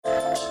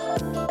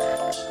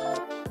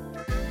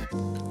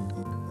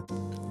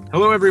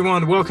Hello,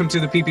 everyone. Welcome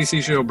to the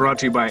PPC Show brought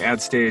to you by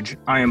AdStage.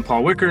 I am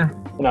Paul Wicker.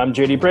 And I'm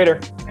JD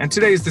Prater. And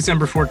today is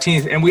December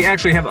 14th, and we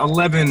actually have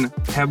 11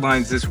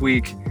 headlines this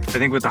week. I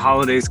think with the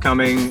holidays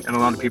coming and a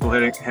lot of people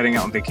heading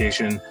out on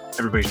vacation,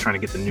 everybody's trying to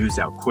get the news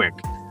out quick.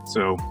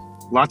 So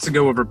lots to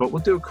go over, but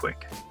we'll do it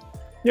quick.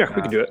 Yeah,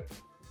 we can do it.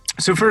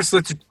 So first,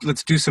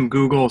 let's do some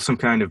Google, some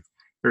kind of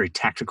very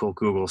tactical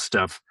Google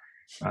stuff.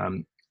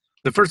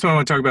 The first one I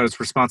want to talk about is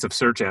responsive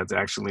search ads,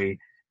 actually,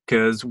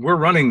 because we're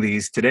running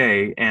these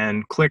today,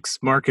 and Clicks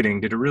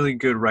Marketing did a really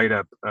good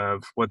write-up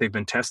of what they've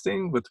been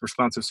testing with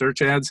responsive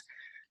search ads.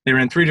 They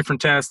ran 3 different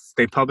tests.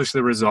 They published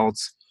the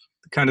results.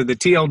 Kind of the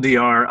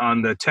TLDR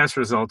on the test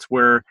results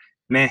were,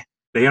 they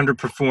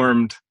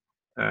underperformed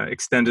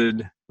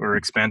extended or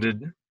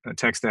expanded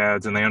text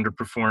ads, and they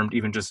underperformed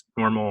even just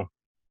normal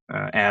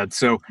ads.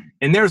 So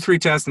in their 3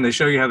 tests, and they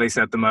show you how they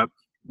set them up,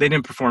 they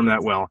didn't perform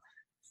that well.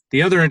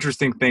 The other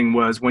interesting thing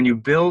was when you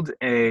build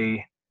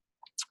a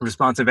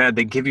responsive ad,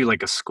 they give you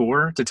like a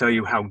score to tell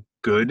you how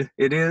good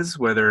it is,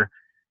 whether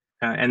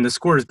and the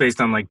score is based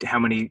on like how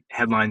many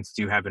headlines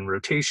do you have in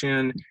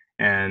rotation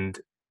and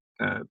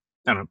I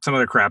don't know, some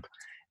other crap.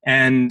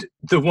 And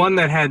the one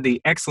that had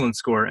the excellent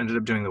score ended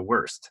up doing the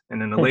worst.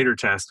 And in a later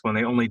test, when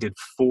they only did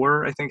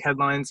 4, I think,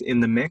 headlines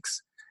in the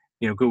mix,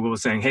 Google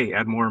was saying, hey,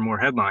 add more and more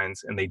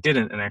headlines, and they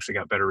didn't, and actually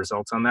got better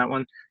results on that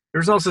one.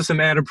 There's also some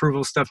ad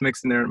approval stuff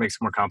mixed in there. It makes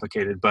it more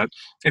complicated. But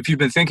if you've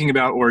been thinking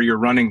about or you're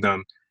running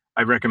them,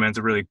 I recommend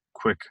a really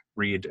quick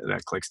read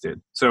that Clicks did.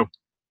 So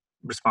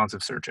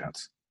responsive search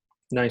ads.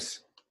 Nice.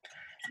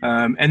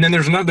 And then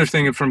there's another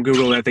thing from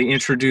Google that they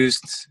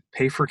introduced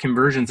pay for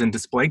conversions in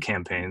display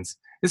campaigns.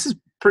 This is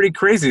pretty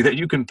crazy that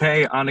you can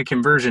pay on a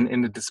conversion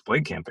in a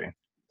display campaign.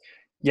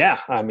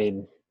 Yeah, I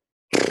mean,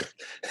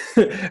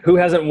 who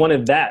hasn't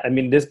wanted that? I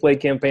mean, display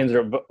campaigns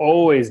have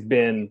always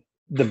been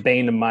the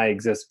bane of my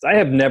existence. I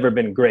have never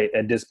been great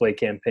at display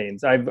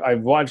campaigns.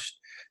 I've watched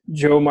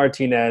Joe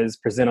Martinez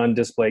present on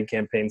display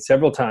campaigns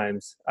several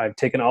times. I've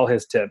taken all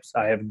his tips.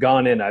 I have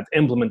gone in, I've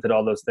implemented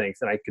all those things,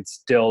 and I could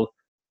still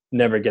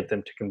never get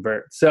them to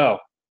convert. So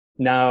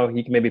now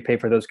you can maybe pay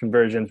for those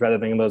conversions rather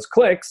than those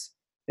clicks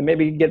and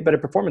maybe get better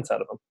performance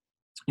out of them.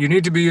 You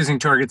need to be using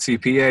target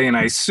CPA, and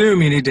I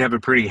assume you need to have a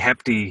pretty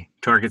hefty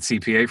target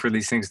CPA for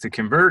these things to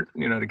convert,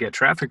 to get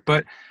traffic,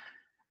 but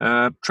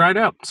try it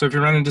out. So if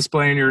you're running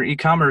display in your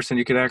e-commerce and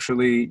you could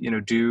actually,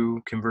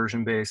 do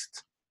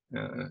conversion-based,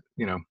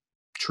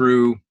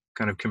 true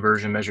kind of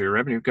conversion, measure your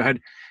revenue, go ahead,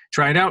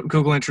 try it out.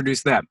 Google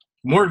introduced that.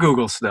 More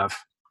Google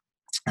stuff.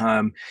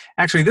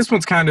 Actually, this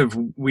one's kind of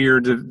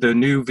weird. The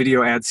new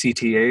video ad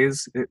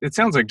CTAs, it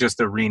sounds like just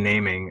a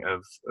renaming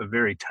of a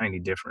very tiny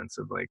difference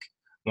of like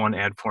one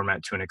ad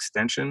format to an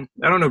extension.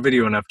 I don't know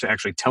video enough to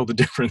actually tell the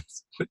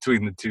difference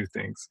between the two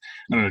things.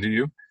 I don't know, do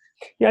you?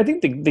 Yeah, I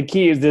think the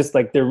key is this,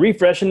 like they're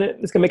refreshing it.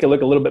 It's going to make it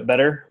look a little bit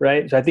better,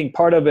 right? So I think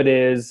part of it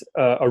is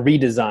a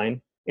redesign.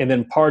 And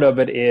then part of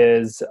it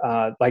is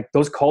like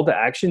those call to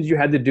actions you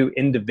had to do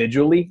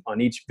individually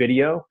on each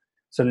video.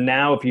 So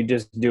now if you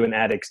just do an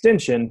ad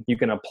extension, you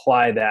can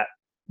apply that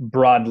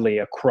broadly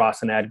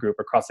across an ad group,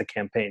 across a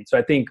campaign. So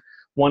I think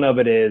one of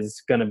it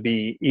is going to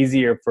be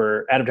easier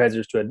for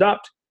advertisers to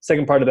adopt.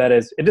 Second part of that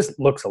is it just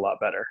looks a lot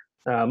better.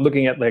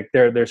 Looking at like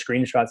their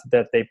screenshots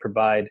that they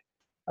provide,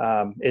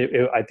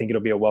 I think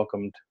it'll be a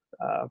welcomed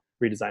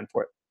redesign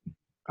for it.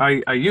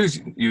 I use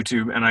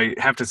YouTube, and I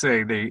have to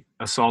say they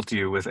assault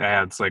you with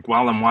ads. Like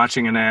while I'm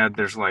watching an ad,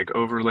 there's like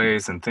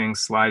overlays and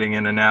things sliding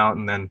in and out.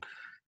 And then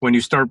when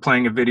you start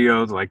playing a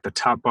video, like the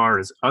top bar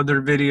is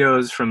other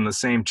videos from the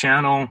same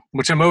channel,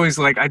 which I'm always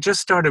like, I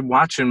just started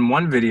watching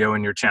one video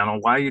in your channel.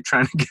 Why are you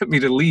trying to get me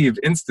to leave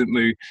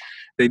instantly?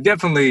 They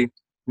definitely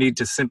need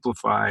to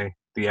simplify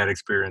the ad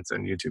experience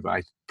on YouTube.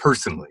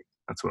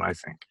 That's what I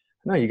think.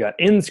 No, you got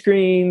end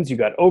screens, you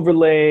got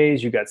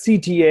overlays, you got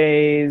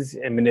CTAs.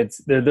 I mean,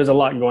 there's a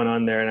lot going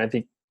on there. And I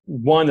think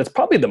one, that's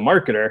probably the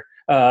marketer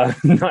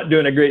not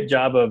doing a great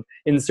job of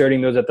inserting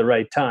those at the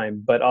right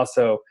time, but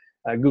also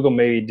Google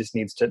maybe just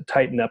needs to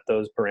tighten up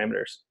those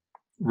parameters.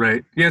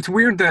 Right. Yeah, it's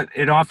weird that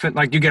it often,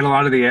 like you get a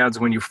lot of the ads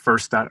when you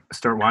first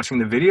start watching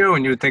the video,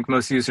 and you would think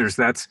most users,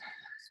 that's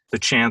the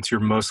chance you're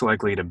most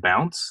likely to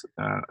bounce.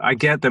 I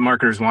get that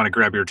marketers want to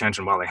grab your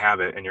attention while they have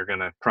it, and you're going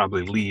to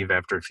probably leave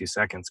after a few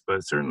seconds,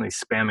 but certainly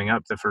spamming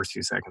up the first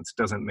few seconds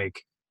doesn't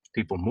make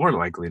people more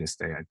likely to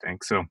stay, I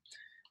think. So,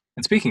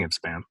 and speaking of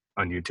spam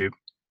on YouTube,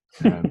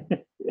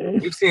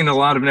 we've seen a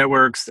lot of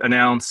networks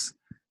announce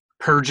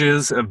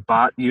purges of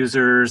bot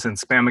users and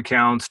spam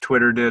accounts.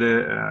 Twitter did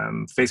it.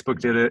 Facebook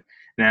did it.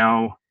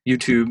 Now,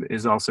 YouTube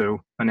is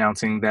also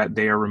announcing that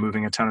they are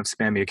removing a ton of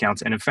spammy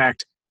accounts. And in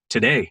fact,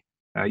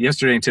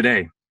 yesterday and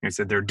today, they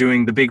said they're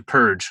doing the big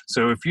purge.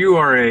 So if you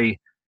are a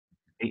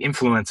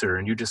influencer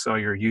and you just saw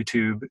your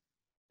YouTube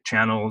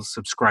channel's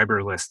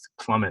subscriber list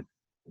plummet,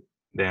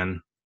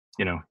 then,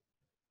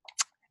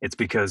 it's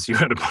because you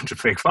had a bunch of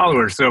fake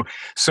followers. So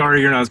sorry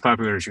you're not as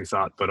popular as you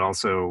thought, but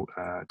also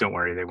don't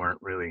worry, they weren't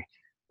really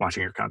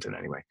watching your content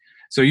anyway.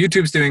 So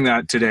YouTube's doing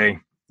that today.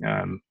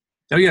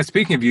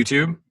 Speaking of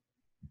YouTube,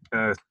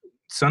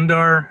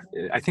 Sundar.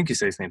 I think you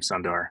say his name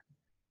Sundar,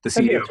 the I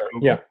think CEO of that's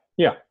right. Yeah. Google.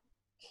 Yeah.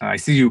 I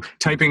see you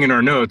typing in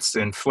our notes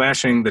and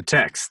flashing the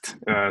text.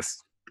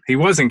 He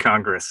was in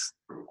Congress.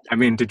 I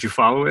mean, did you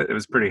follow it? It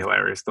was pretty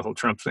hilarious, the whole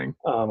Trump thing.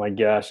 Oh my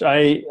gosh.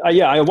 I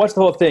watched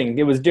the whole thing.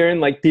 It was during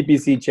like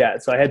PPC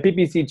chat. So I had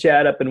PPC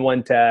chat up in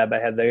one tab. I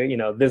had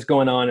this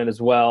going on and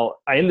as well.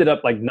 I ended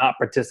up like not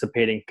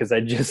participating because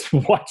I just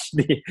watched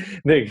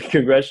the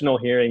congressional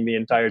hearing the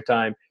entire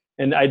time.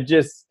 And it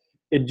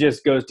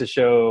just goes to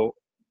show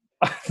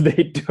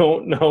they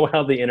don't know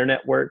how the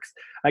internet works.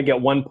 I get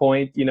one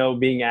point,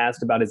 being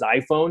asked about his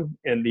iPhone,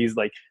 and he's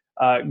like,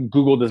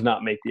 Google does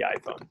not make the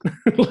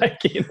iPhone. Like,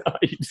 you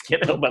just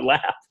can't help but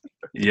laugh.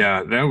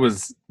 Yeah, that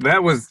was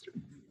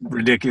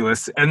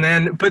ridiculous. And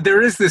then, but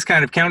there is this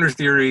kind of counter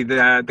theory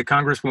that the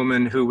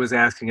congresswoman who was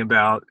asking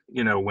about,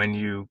 when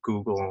you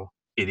Google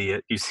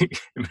idiot, you see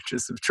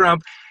images of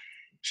Trump.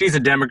 She's a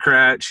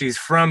Democrat. She's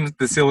from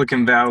the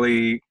Silicon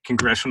Valley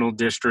congressional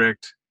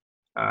district.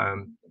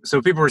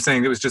 So people were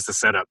saying it was just a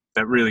setup,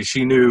 that really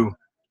she knew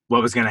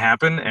what was going to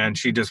happen, and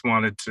she just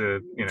wanted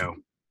to,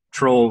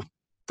 troll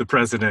the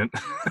president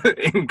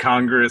in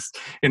Congress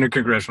in a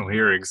congressional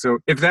hearing. So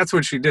if that's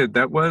what she did,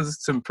 that was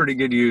some pretty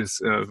good use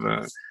of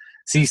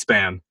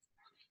C-SPAN.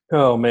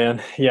 Oh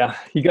man, yeah,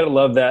 you gotta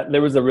love that.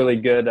 There was a really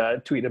good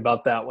tweet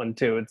about that one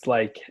too. It's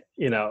like,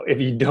 if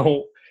you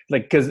don't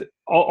like, because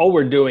all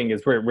we're doing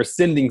is we're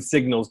sending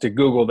signals to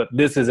Google that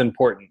this is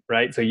important,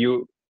 right? So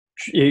you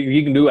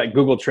can do like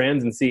Google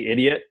Trends and see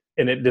idiot,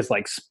 and it just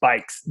like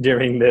spikes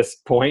during this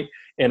point.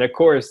 And of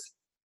course,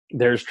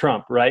 there's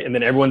Trump, right? And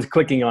then everyone's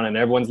clicking on it and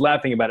everyone's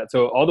laughing about it.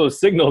 So all those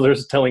signals are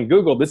telling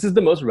Google this is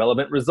the most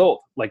relevant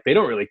result. Like they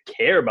don't really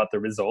care about the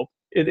result.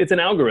 It's an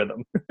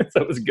algorithm.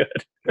 So it was good.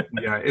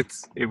 Yeah,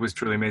 it was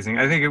truly amazing.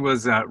 I think it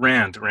was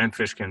Rand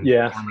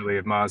Fishkin, formerly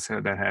of Moz,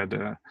 that had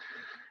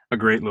a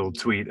great little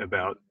tweet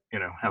about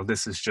how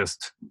this is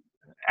just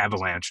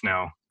Avalanche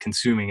now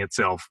consuming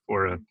itself,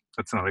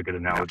 that's not a good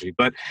analogy,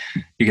 but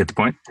you get the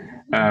point.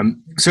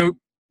 So,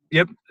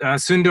 yep,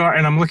 Sundar,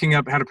 and I'm looking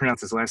up how to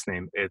pronounce his last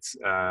name. It's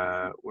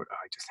I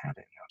just had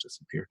it, now it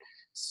just appeared.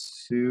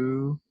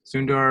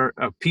 Sundar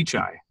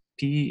Pichai,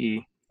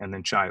 P-E-E, and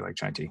then Chai, like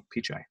chai tea,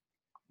 Pichai.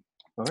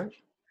 All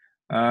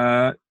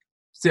right.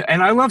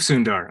 And I love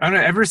Sundar. I don't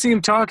know, ever see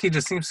him talk? He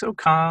just seems so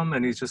calm,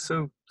 and he's just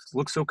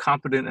looks so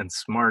competent and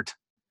smart.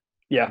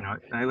 Yeah.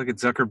 I look at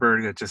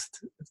Zuckerberg, that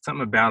just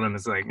something about him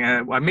is like,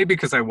 well, maybe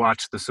because I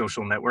watched The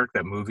Social Network,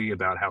 that movie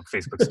about how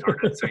Facebook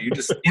started. So you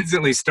just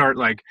instantly start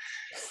like,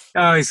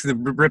 oh, he's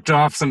ripped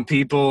off some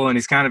people and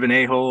he's kind of an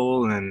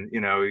a-hole, and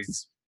he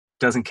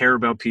doesn't care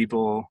about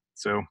people.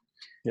 So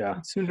yeah,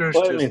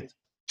 Sundar's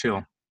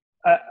chill.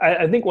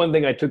 I think one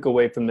thing I took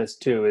away from this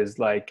too is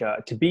like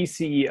to be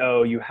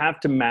CEO, you have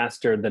to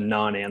master the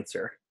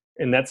non-answer.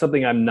 And that's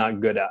something I'm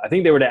not good at. I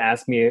think they were to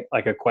ask me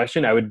like a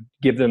question, I would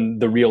give them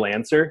the real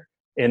answer.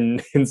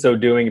 And in so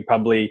doing,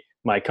 probably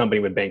my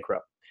company would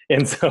bankrupt.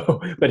 And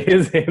so, but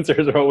his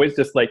answers are always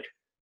just like,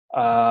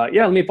 yeah,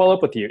 let me follow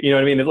up with you. You know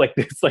what I mean?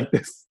 It's like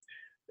this,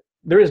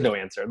 there is no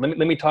answer. Let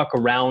me talk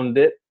around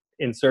it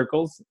in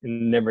circles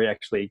and never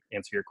actually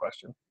answer your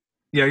question.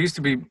 Yeah, I used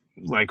to be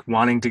like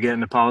wanting to get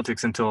into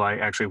politics until I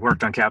actually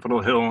worked on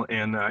Capitol Hill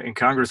and in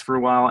Congress for a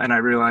while, and I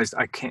realized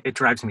I can't. It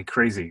drives me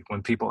crazy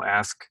when people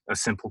ask a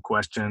simple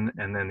question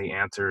and then the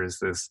answer is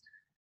this.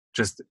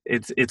 Just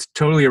it's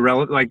totally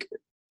irrelevant. Like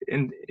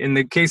in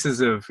the cases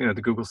of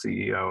the Google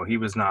CEO, he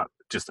was not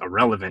just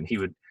irrelevant. He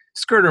would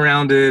skirt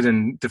around it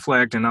and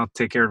deflect, and I'll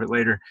take care of it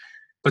later.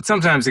 But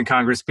sometimes in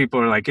Congress, people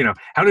are like,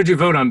 how did you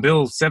vote on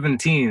Bill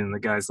 17? And the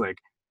guy's like,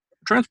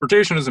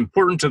 transportation is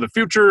important to the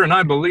future, and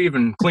I believe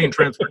in clean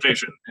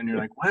transportation. And you're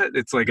like, what?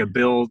 It's like a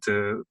bill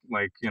to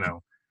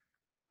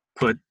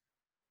put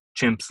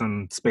chimps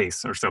in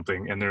space or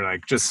something, and they're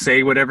like, just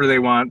say whatever they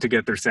want to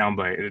get their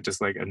soundbite. It just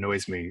like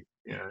annoys me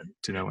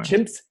to no end.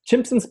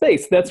 Chimps in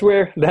space. That's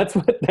where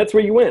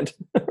you went.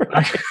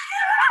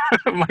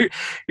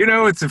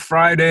 It's a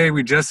Friday.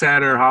 We just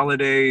had our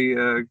holiday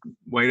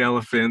white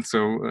elephant,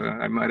 so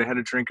I might have had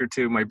a drink or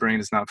two. My brain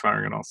is not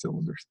firing on all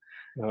cylinders.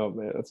 Oh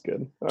man, that's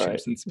good. All Chips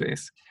right. in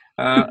space.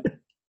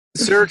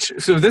 Search.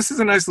 So this is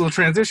a nice little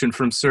transition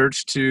from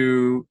search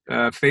to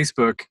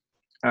Facebook.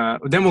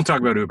 Then we'll talk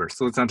about Uber.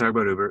 So let's not talk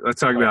about Uber. Let's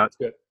talk about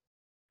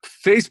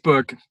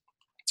Facebook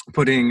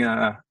putting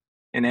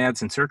in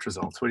ads and search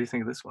results. What do you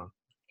think of this one?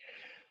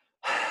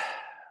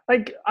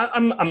 Like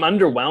I'm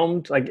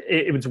underwhelmed. Like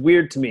it was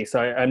weird to me. So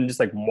I'm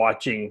just like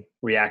watching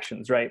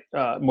reactions, right?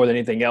 More than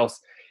anything else.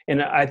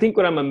 And I think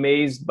what I'm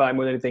amazed by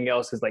more than anything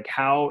else is like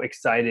how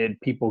excited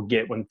people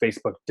get when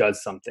Facebook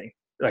does something.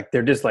 Like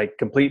they're just like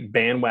complete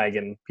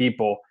bandwagon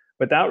people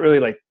without really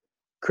like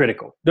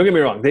critical. Don't get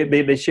me wrong.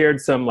 They shared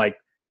some like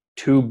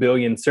 2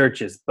 billion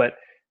searches, but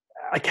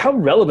like how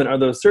relevant are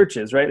those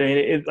searches, right? I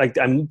mean, like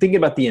I'm thinking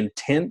about the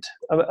intent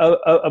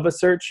of a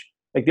search.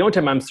 Like the only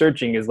time I'm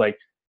searching is like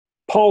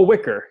Paul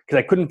Wicker because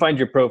I couldn't find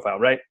your profile,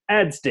 right?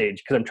 Ad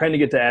stage because I'm trying to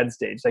get to ad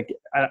stage. Like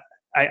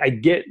I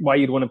get why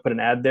you'd want to put an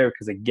ad there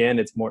because again,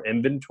 it's more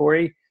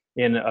inventory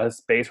in a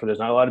space where there's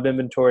not a lot of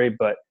inventory.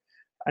 But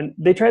And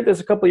they tried this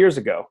a couple years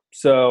ago.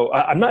 So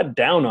I'm not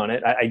down on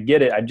it. I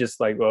get it. I just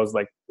like, well, I was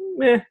like,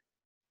 meh.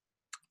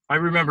 I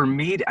remember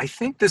I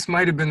think this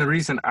might have been the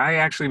reason I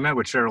actually met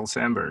with Sheryl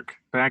Sandberg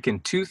back in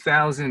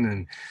 2000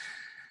 and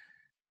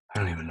I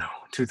don't even know,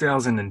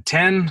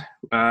 2010.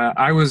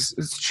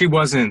 She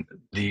wasn't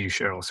the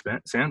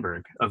Sheryl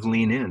Sandberg of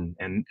Lean In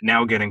and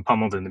now getting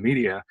pummeled in the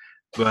media,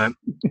 but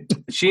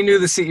she knew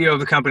the CEO of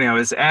the company I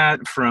was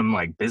at from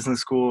like business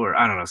school or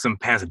I don't know, some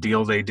past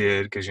deal they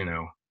did because,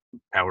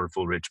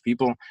 powerful, rich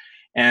people.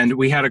 And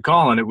we had a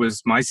call and it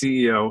was my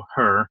CEO,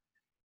 her,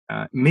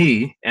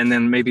 me, and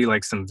then maybe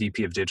like some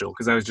VP of digital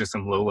because I was just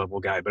some low level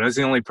guy, but I was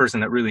the only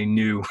person that really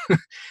knew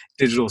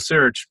digital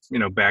search,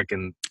 back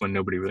in when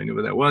nobody really knew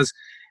what that was.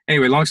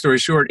 Anyway, long story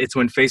short, it's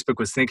when Facebook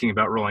was thinking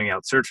about rolling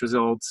out search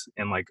results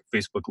and like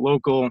Facebook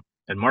local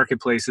and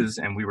marketplaces.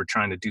 And we were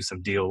trying to do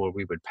some deal where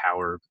we would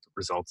power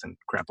results and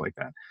crap like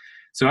that.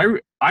 So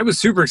I was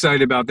super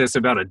excited about this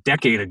about a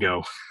decade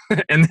ago.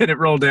 And then it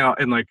rolled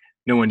out and like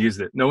no one used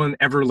it. No one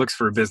ever looks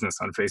for a business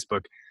on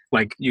Facebook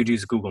like you'd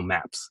use Google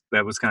Maps.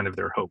 That was kind of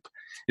their hope.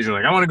 Is you're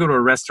like, I want to go to a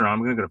restaurant.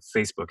 I'm going to go to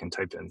Facebook and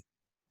type in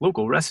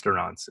local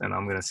restaurants. And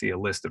I'm going to see a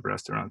list of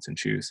restaurants and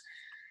choose.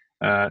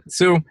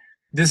 So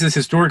this is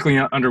historically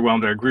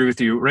underwhelmed. I agree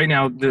with you. Right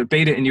now, the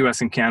beta in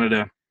US and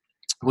Canada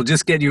will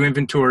just get you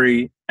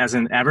inventory as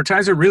an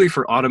advertiser, really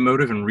for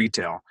automotive and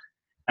retail.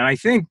 And I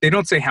think they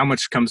don't say how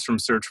much comes from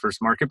search versus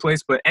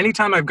marketplace, but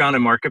anytime I've gone to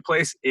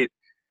marketplace,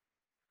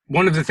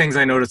 one of the things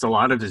I notice a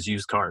lot of is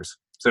used cars.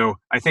 So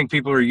I think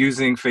people are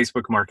using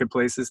Facebook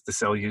marketplaces to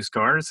sell used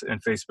cars,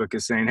 and Facebook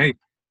is saying, hey,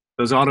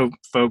 those auto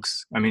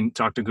folks,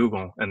 talk to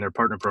Google and their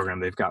partner program.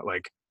 They've got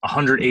like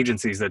 100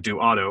 agencies that do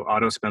auto.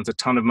 Auto spends a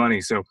ton of money.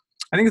 So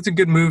I think it's a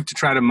good move to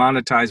try to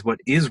monetize what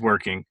is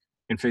working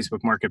in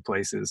Facebook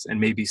marketplaces and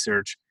maybe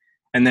search.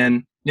 And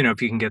then,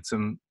 if you can get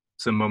some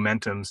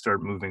momentum,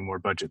 start moving more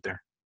budget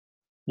there.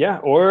 Yeah,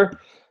 or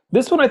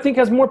this one I think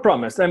has more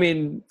promise.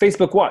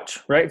 Facebook Watch,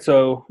 right?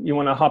 So you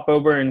want to hop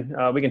over and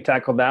we can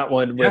tackle that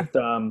one with.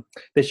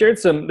 They shared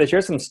some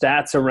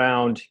stats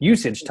around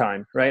usage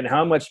time, right? And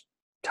how much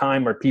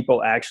time are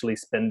people actually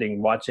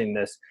spending watching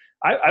this?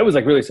 I was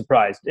like really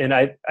surprised, and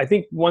I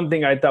think one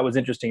thing I thought was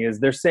interesting is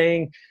they're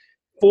saying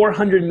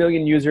 400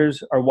 million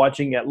users are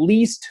watching at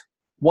least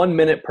 1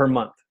 minute per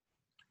month.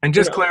 And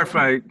just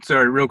clarify,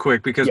 sorry, real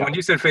quick, because when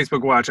you said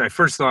Facebook Watch, I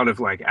first thought of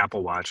like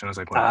Apple Watch, and I was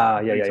like,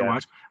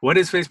 Watch? What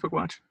is Facebook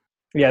Watch?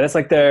 Yeah, that's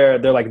like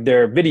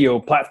their video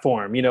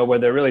platform, where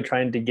they're really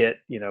trying to get,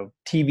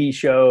 TV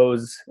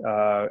shows,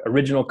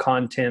 original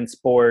content,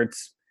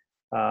 sports.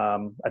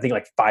 I think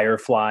like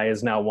Firefly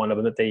is now one of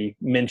them that they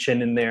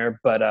mention in there.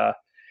 But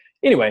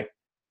anyway,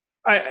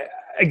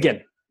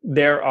 again,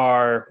 there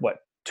are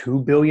 2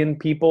 billion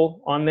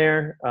people on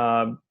there.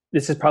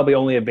 This is probably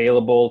only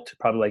available to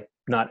probably like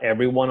not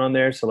everyone on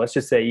there. So let's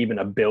just say even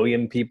 1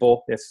 billion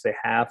people, let's say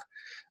half.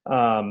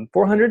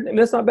 400,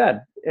 that's not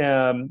bad.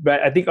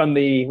 But I think on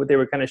what they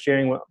were kind of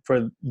sharing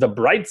for the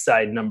bright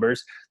side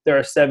numbers, there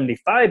are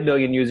 75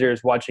 million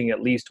users watching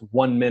at least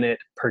 1 minute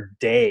per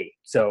day.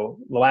 So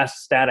the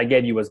last stat I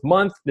gave you was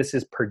month. This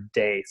is per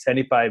day,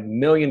 75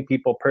 million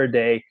people per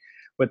day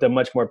with a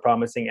much more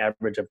promising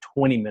average of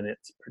 20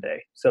 minutes per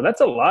day. So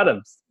that's a lot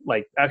of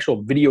like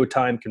actual video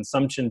time,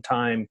 consumption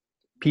time,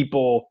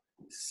 people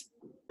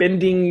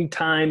spending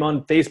time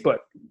on Facebook.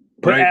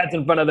 Put ads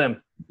in front of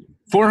them.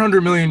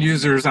 400 million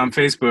users on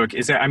Facebook.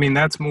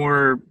 That's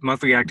more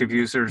monthly active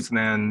users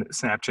than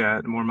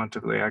Snapchat, more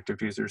monthly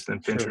active users than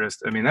Pinterest.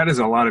 Sure. That is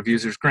a lot of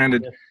users.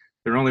 Granted,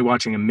 they're only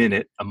watching a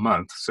minute a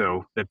month.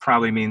 So that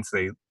probably means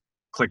they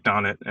clicked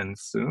on it and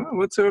said,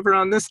 what's over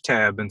on this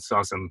tab, and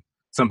saw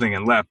something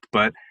and left.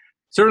 But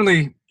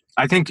certainly,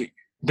 I think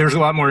there's a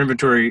lot more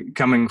inventory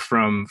coming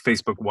from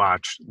Facebook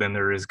Watch than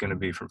there is going to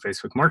be from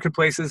Facebook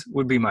Marketplaces,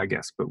 would be my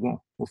guess. But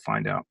we'll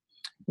find out.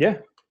 Yeah.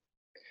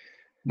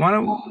 Why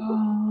don't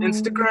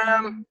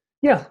Instagram?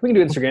 Yeah, we can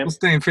do Instagram. We'll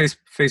stay in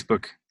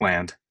Facebook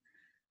land.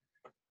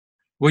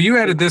 Well, you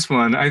added this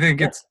one. I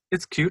think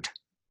it's cute.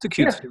 It's a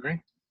cute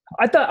story.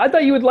 I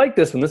thought you would like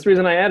this one. That's the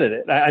reason I added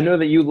it. I know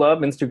that you love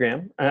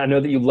Instagram. I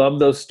know that you love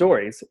those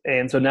stories.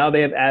 And so now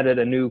they have added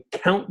a new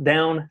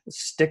countdown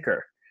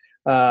sticker.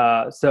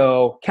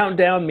 So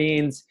countdown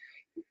means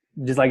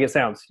just like it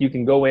sounds. You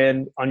can go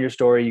in on your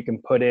story. You can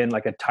put in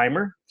like a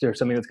timer. So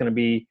something that's going to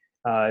be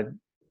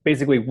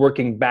basically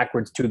working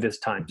backwards to this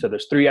time. So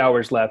there's 3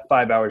 hours left,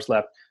 5 hours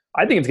left.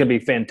 I think it's going to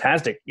be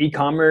fantastic.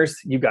 E-commerce,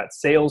 you've got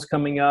sales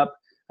coming up.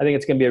 I think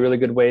it's going to be a really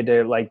good way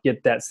to like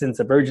get that sense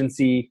of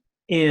urgency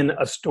in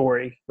a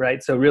story,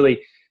 right? So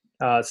really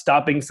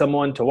stopping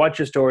someone to watch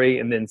your story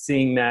and then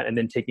seeing that and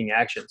then taking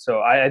action. So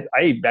I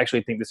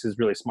actually think this is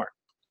really smart.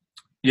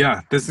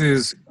 Yeah, this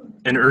is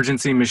an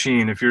urgency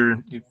machine. If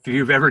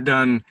you've ever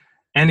done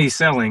any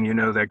selling, you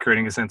know that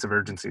creating a sense of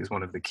urgency is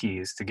one of the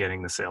keys to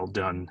getting the sale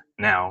done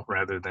now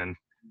rather than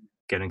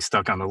getting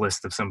stuck on the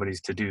list of somebody's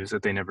to-dos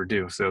that they never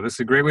do. So this is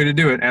a great way to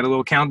do it. Add a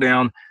little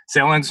countdown.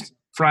 Sale ends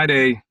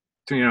Friday,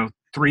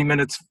 3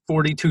 minutes,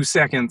 42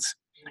 seconds.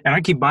 And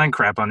I keep buying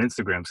crap on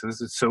Instagram, so this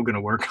is so going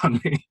to work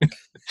on me.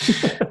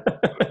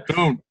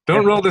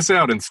 Don't roll this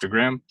out,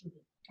 Instagram.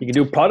 You can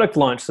do product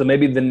launch. So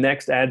maybe the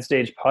next ad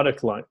stage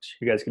product launch,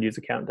 you guys could use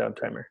a countdown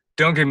timer.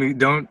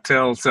 Don't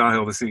tell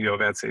Sahil, the CEO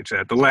of AdStage,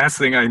 that. The last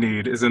thing I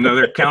need is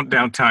another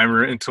countdown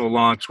timer until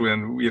launch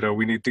when,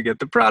 we need to get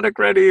the product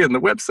ready and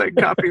the website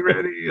copy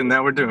ready. And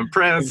now we're doing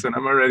press and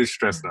I'm already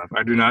stressed enough.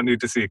 I do not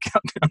need to see a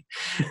countdown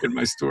in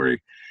my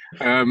story.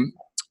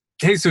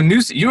 Hey, so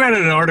you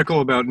added an article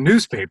about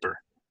newspaper.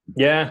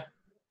 Yeah.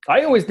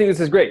 I always think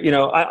this is great.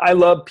 I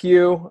love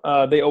Pew.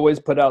 They always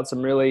put out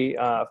some really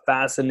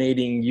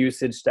fascinating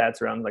usage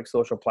stats around like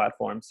social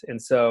platforms.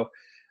 And so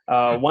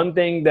one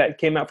thing that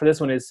came out for this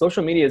one is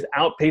social media is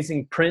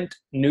outpacing print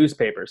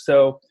newspapers.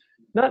 So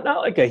not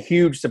like a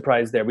huge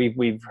surprise there.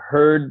 We've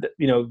heard,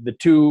 the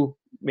two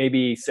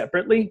maybe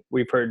separately.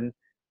 We've heard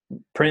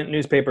print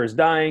newspapers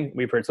dying.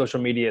 We've heard social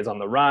media is on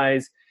the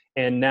rise.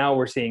 And now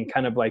we're seeing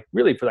kind of like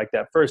really for like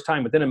that first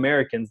time within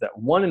Americans that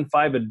 1 in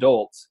 5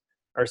 adults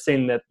are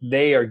saying that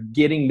they are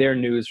getting their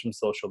news from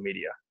social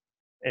media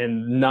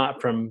and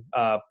not from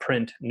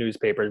print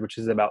newspapers, which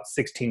is about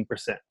 16%.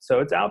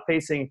 So it's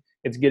outpacing,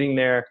 it's getting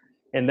there.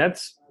 And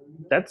that's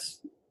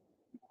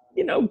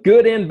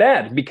good and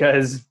bad,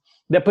 because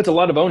that puts a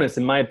lot of onus,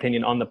 in my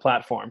opinion, on the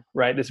platform,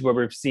 right? This is where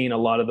we've seen a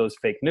lot of those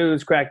fake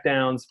news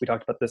crackdowns. We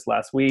talked about this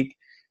last week,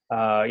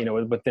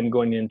 with them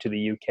going into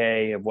the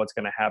UK of what's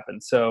going to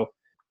happen. So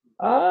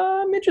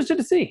I'm interested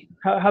to see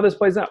how this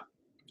plays out.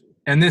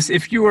 And this,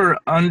 if you are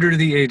under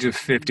the age of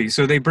 50,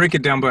 so they break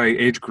it down by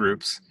age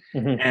groups.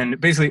 Mm-hmm. And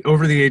basically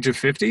over the age of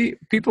 50,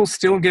 people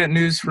still get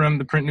news from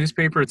the print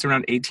newspaper. It's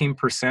around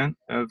 18%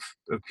 of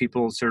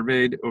people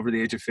surveyed over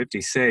the age of 50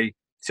 say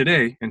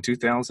today in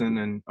 2000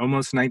 and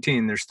almost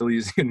 19, they're still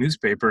using a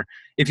newspaper.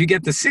 If you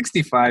get to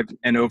 65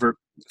 and over,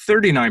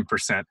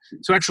 39%.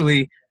 So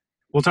actually,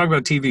 we'll talk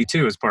about TV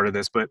too as part of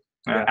this, but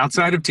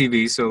outside of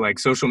TV, so like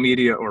social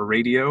media or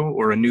radio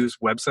or a news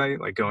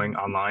website, like going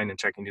online and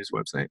checking news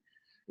website,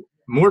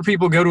 more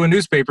people go to a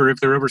newspaper if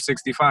they're over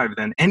 65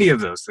 than any of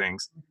those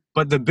things.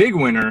 But the big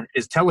winner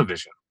is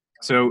television.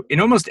 So in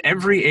almost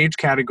every age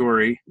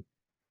category,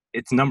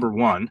 it's number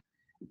one.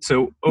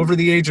 So over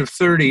the age of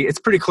 30, it's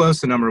pretty close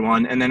to number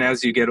one. And then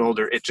as you get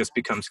older, it just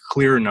becomes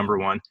clear number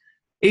one.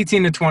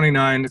 18 to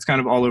 29, it's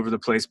kind of all over the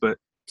place, but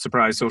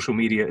surprise, social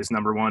media is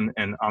number one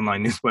and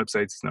online news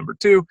websites is number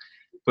two.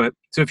 But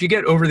so if you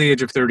get over the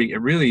age of 30,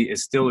 it really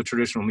is still a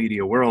traditional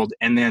media world.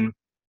 And then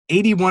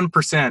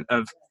 81%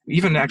 of,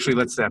 even actually,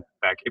 let's step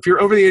back. If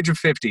you're over the age of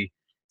 50,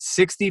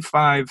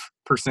 65%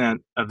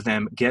 of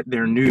them get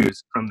their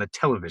news from the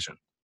television,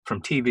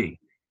 from TV.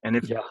 And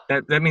if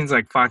that means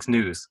like Fox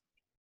News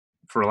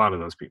for a lot of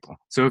those people.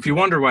 So if you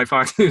wonder why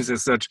Fox News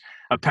is such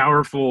a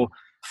powerful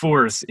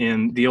force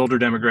in the older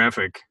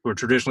demographic who are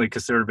traditionally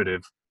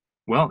conservative,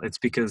 well, it's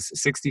because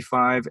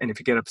 65, and if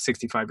you get up to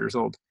 65 years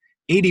old,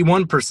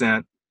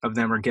 81% of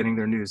them are getting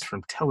their news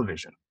from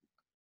television.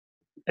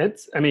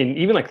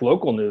 Even like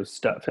local news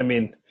stuff.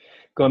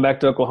 Going back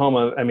to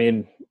Oklahoma,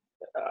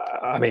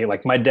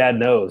 like my dad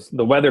knows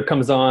the weather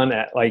comes on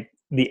at like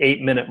the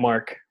 8-minute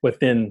mark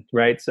within,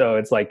 right? So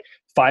it's like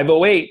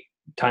 5:08,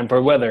 time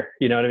for weather.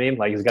 You know what I mean?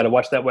 Like he's got to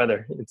watch that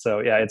weather. And so,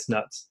 it's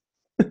nuts.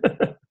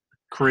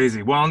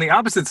 Crazy. Well, on the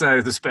opposite side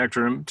of the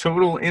spectrum,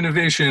 total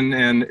innovation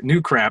and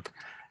new crap,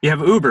 you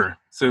have Uber.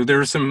 So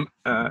there's some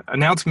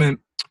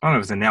announcement. I don't know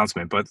if it's an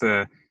announcement, but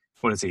the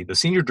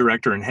senior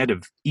director and head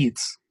of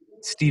Eats,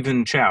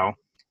 Stephen Chow,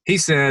 he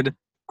said,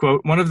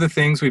 quote, "One of the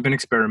things we've been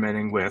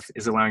experimenting with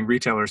is allowing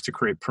retailers to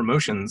create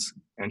promotions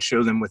and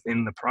show them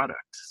within the product."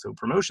 So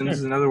promotions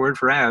is another word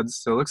for ads.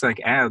 So it looks like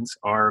ads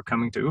are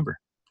coming to Uber.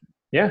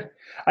 Yeah.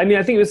 I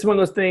think this is one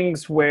of those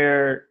things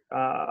where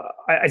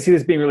I see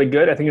this being really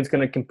good. I think it's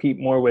going to compete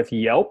more with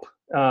Yelp.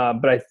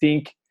 But I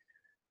think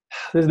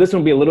this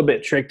one will be a little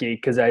bit tricky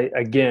because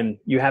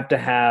you have to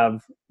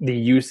have the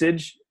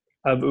usage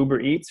of Uber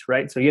Eats,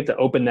 right? So you have to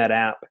open that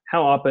app.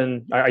 How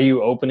often are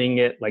you opening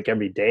it? Like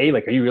every day?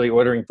 Like, are you really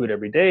ordering food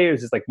every day? Or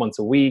is this like once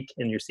a week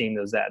and you're seeing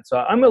those ads? So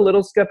I'm a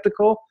little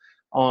skeptical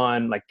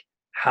on like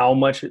how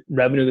much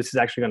revenue this is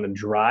actually going to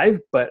drive.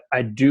 But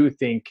I do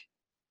think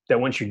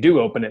that once you do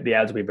open it, the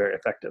ads will be very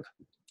effective.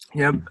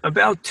 Yeah,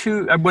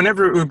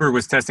 whenever Uber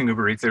was testing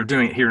Uber Eats, they were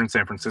doing it here in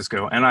San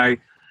Francisco. And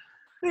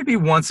maybe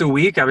once a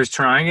week, I was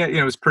trying it.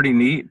 It was pretty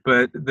neat,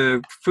 but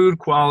the food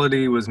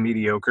quality was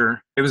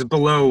mediocre. It was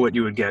below what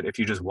you would get if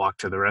you just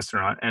walked to the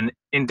restaurant. And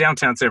in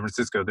downtown San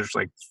Francisco, there's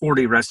like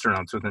 40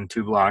 restaurants within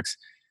 2 blocks.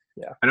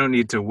 Yeah, I don't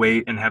need to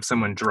wait and have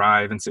someone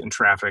drive and sit in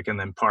traffic and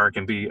then park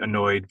and be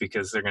annoyed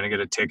because they're going to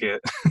get a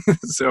ticket.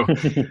 So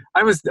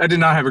I did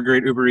not have a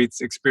great Uber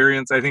Eats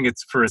experience. I think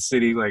it's for a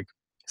city like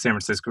San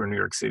Francisco or New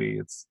York City,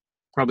 it's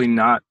probably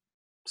not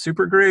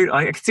super great.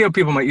 I can see how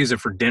people might use it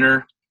for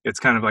dinner. It's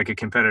kind of like a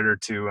competitor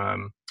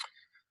to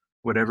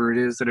whatever it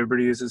is that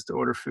everybody uses to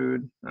order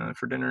food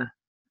for dinner.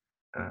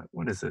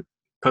 What is it?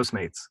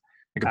 Postmates.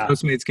 Like a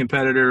Postmates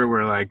competitor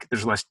where like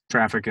there's less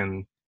traffic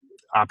and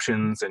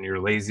options and you're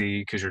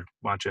lazy because you're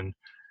watching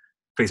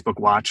Facebook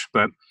Watch.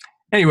 But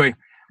anyway,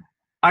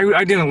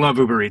 I didn't love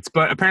Uber Eats,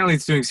 but apparently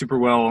it's doing super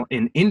well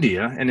in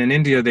India. And in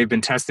India, they've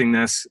been testing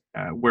this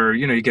where,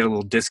 you get a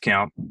little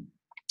discount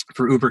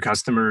for Uber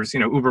customers.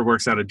 Uber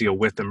works out a deal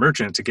with the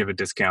merchant to give a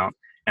discount,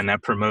 and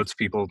that promotes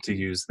people to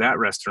use that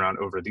restaurant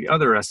over the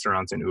other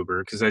restaurants in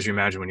Uber. Because as you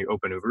imagine, when you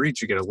open Uber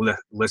Eats, you get a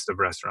list of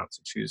restaurants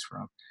to choose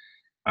from.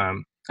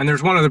 And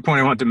there's one other point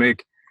I want to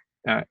make.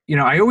 I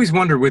always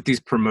wonder with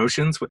these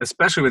promotions,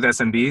 especially with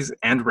SMBs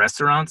and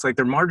restaurants, like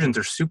their margins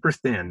are super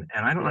thin.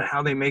 And I don't know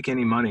how they make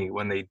any money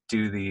when they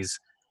do these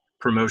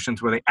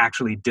promotions where they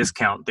actually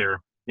discount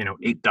their,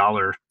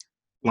 $8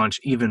 lunch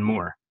even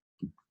more.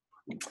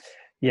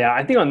 Yeah,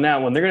 I think on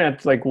that one, they're going to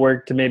have to like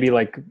work to maybe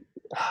like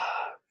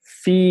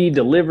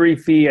delivery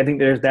fee. I think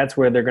that's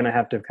where they're going to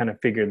have to kind of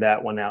figure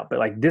that one out. But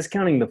like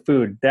discounting the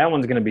food, that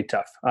one's going to be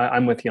tough.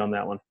 I'm with you on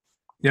that one.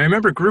 Yeah, I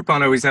remember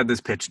Groupon always had this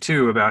pitch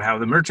too about how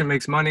the merchant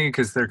makes money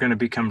because they're going to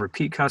become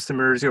repeat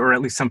customers, or at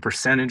least some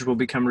percentage will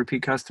become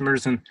repeat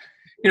customers. And,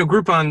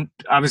 Groupon,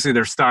 obviously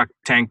their stock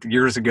tanked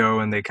years ago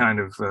and they kind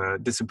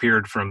of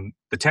disappeared from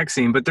the tech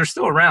scene, but they're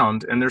still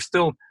around and they're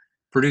still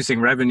producing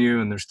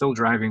revenue and they're still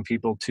driving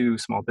people to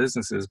small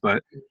businesses.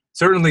 But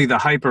certainly the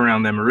hype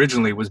around them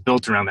originally was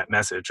built around that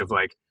message of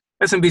like,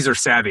 SMBs are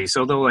savvy,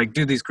 so they'll like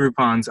do these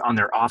Groupons on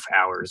their off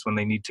hours when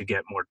they need to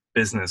get more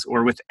business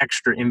or with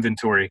extra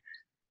inventory.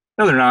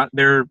 No, they're not.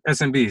 They're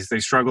SMBs. They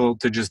struggle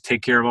to just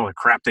take care of all the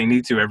crap they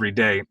need to every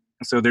day.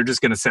 So they're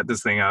just going to set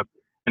this thing up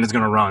and it's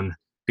going to run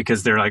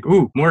because they're like,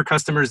 ooh, more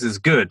customers is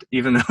good,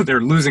 even though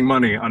they're losing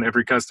money on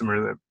every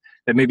customer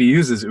that maybe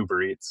uses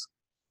Uber Eats.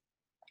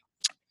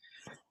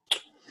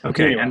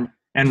 Okay,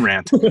 and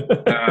rant.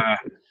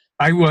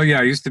 I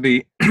used to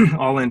be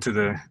all into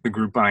the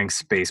group buying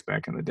space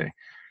back in the day.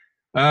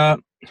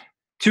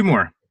 Two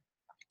more.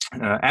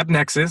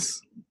 AppNexus.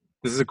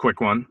 This is a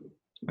quick one.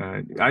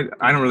 I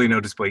don't really know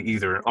display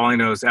either. All I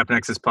know is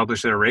AppNexus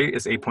published their rate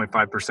is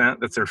 8.5%.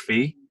 That's their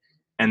fee.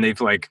 And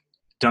they've like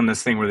done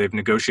this thing where they've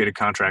negotiated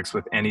contracts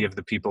with any of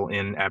the people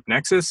in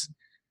AppNexus.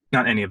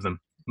 Not any of them,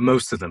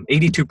 most of them.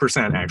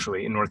 82%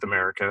 actually in North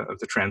America of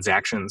the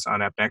transactions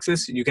on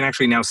AppNexus. You can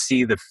actually now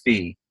see the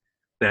fee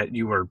that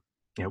you are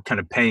kind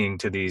of paying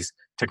to these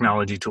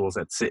technology tools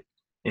that sit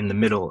in the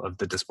middle of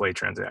the display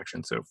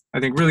transaction. So I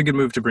think really good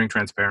move to bring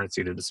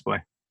transparency to display.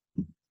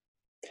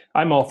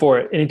 I'm all for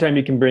it. Anytime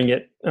you can bring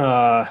it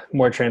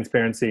more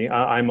transparency,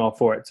 I'm all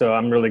for it. So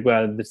I'm really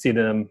glad to see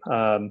them,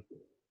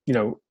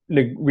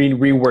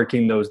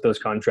 reworking those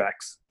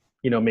contracts.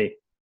 Me,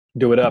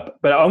 do it up.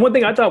 But one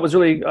thing I thought was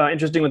really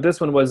interesting with this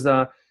one was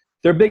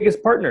their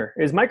biggest partner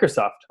is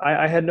Microsoft.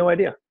 I had no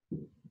idea.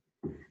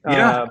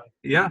 Yeah.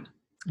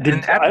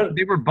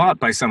 They were bought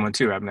by someone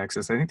too,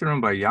 AppNexus. I think they're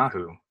owned by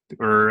Yahoo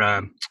or.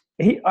 I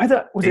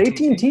thought was it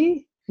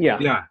AT&T? Yeah.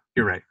 Yeah,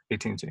 you're right.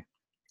 AT&T.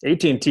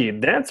 AT&T,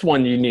 that's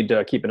one you need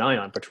to keep an eye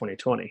on for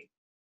 2020.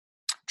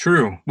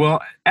 True.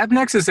 Well,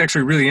 AppNexus is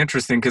actually really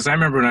interesting because I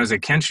remember when I was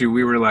at Kenshu,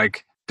 we were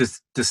like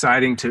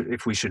deciding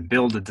if we should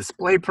build a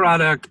display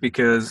product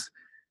because,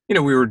 we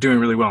were doing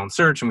really well in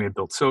search and we had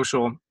built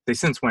social. They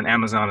since went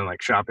Amazon and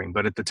like shopping.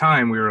 But at the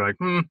time we were like,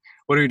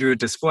 what do we do with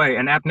display?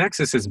 And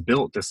AppNexus has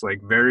built this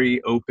like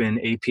very open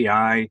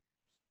API,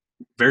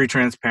 very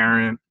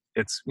transparent.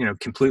 It's,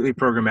 completely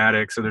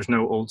programmatic. So there's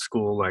no old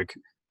school like,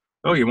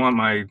 oh, you want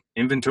my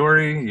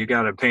inventory? You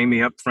got to pay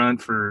me up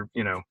front for,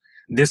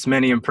 this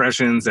many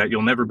impressions that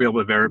you'll never be able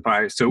to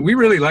verify. So we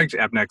really liked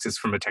AppNexus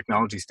from a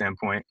technology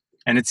standpoint.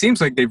 And it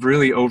seems like they've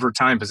really over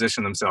time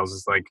positioned themselves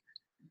as like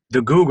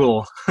the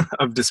Google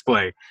of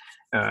display.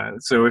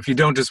 So if you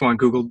don't just want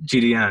Google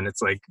GDN,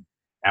 it's like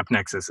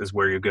AppNexus is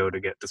where you go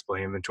to get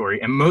display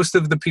inventory. And most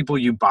of the people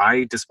you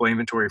buy display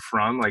inventory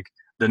from, like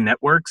the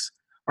networks,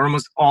 are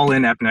almost all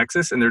in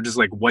AppNexus, and they're just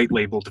like white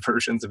labeled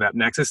versions of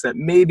AppNexus that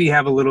maybe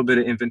have a little bit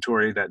of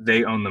inventory that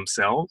they own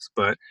themselves,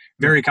 but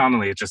very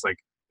commonly it's just like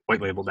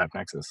white labeled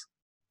AppNexus.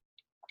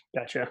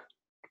 Gotcha.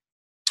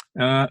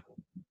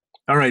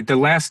 All right,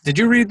 did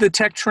you read the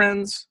tech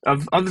trends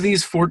of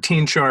these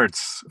 14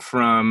 charts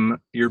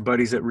from your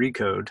buddies at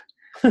Recode?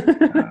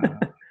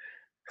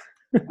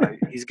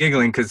 He's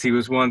giggling because he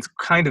was once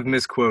kind of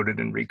misquoted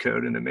in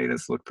Recode and it made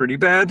us look pretty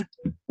bad.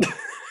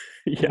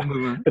 Yeah,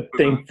 but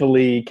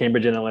thankfully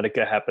Cambridge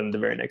Analytica happened the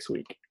very next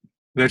week.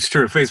 That's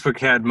true. Facebook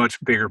had much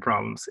bigger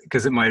problems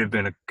because it might have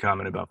been a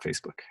comment about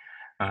Facebook.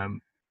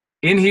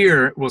 In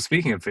here, well,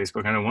 speaking of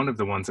Facebook, I know one of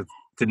the ones that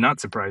did not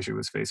surprise you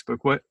was Facebook.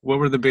 What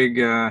were the big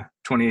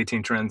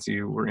 2018 trends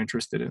you were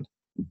interested in?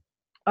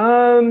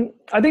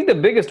 I think the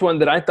biggest one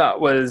that I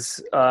thought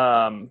was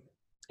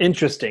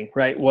interesting,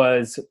 right,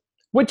 was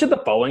which of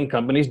the following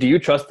companies do you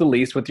trust the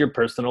least with your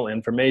personal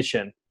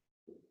information?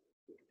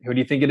 Who do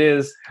you think it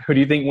is? Who do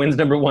you think wins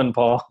number one,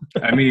 Paul?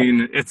 I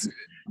mean, it's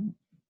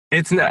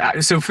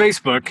not, so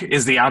Facebook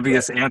is the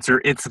obvious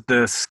answer. It's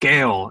the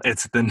scale.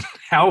 It's the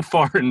how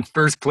far in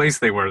first place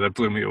they were that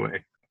blew me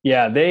away.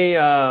 Yeah, they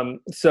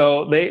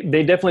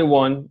definitely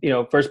won,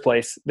 first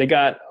place. They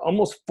got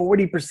almost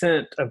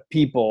 40% of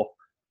people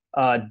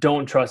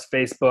don't trust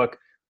Facebook.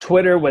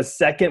 Twitter was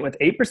second with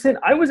 8%.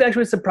 I was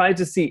actually surprised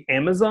to see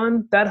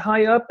Amazon that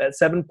high up at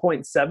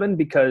 7.7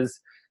 because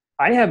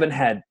I haven't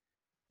had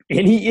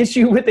any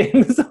issue with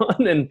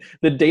Amazon and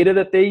the data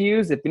that they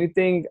use. If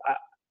anything,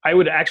 I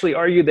would actually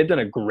argue they've done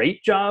a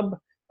great job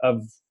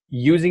of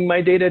using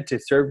my data to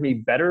serve me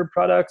better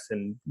products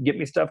and get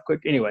me stuff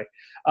quick. Anyway,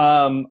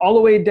 all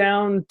the way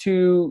down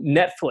to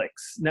Netflix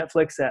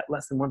at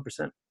less than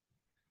 1%.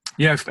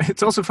 Yeah,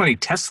 it's also funny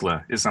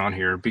Tesla is on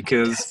here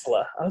because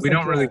Tesla. I was we like,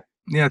 don't really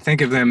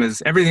think of them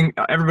as everything.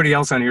 Everybody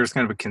else on here is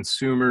kind of a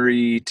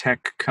consumer-y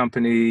tech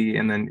company,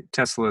 and then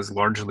Tesla is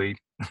largely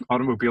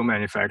automobile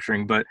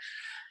manufacturing. But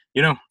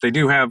they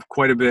do have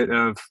quite a bit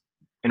of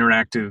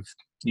interactive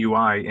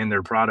UI in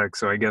their product.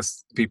 So I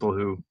guess people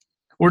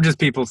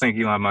think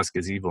Elon Musk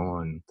is evil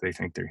and they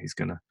think he's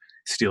going to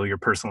steal your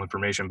personal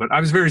information. But I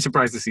was very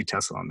surprised to see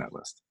Tesla on that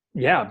list.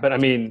 yeah, but I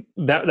mean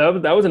that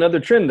was another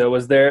trend though,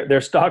 was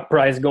their stock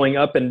price going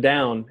up and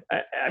down.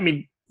 I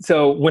mean,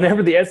 so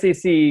whenever the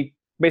SEC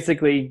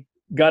basically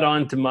got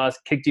on to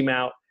Musk, kicked him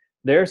out,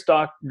 their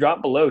stock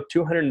dropped below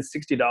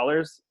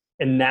 $260,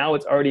 and now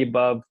it's already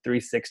above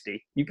 $360.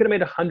 You could have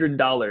made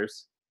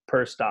 $100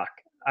 per stock.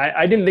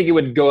 I didn't think it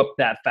would go up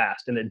that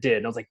fast, and it did.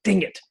 And I was like,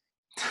 dang it.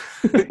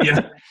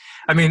 Yeah.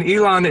 I mean,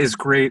 Elon is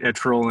great at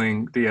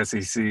trolling the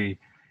SEC.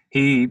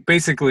 He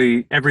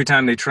basically, every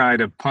time they try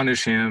to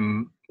punish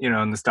him,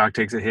 and the stock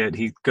takes a hit,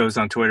 he goes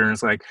on Twitter and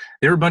is like,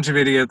 they're a bunch of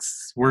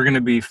idiots. We're going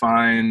to be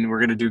fine. We're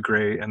going to do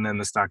great. And then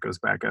the stock goes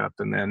back up.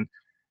 And then,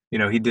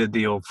 he did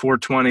the old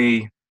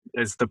 420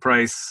 as the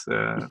price,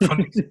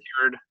 funding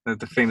secured,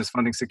 the famous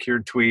funding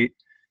secured tweet.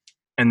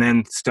 And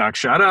then stock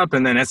shot up,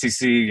 and then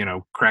SEC,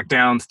 cracked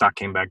down, stock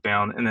came back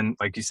down. And then,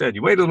 like you said,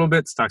 you wait a little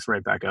bit, stock's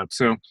right back up.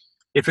 So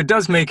if it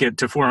does make it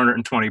to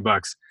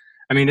 $420,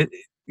 I mean,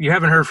 you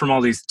haven't heard from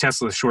all these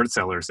Tesla short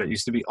sellers that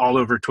used to be all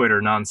over Twitter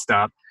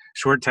nonstop.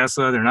 Short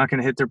Tesla, they're not going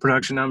to hit their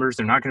production numbers.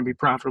 They're not going to be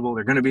profitable.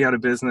 They're going to be out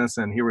of business.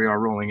 And here we are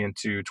rolling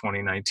into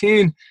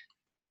 2019.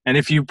 And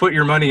if you put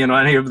your money in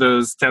any of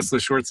those Tesla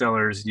short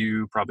sellers,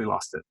 you probably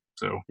lost it.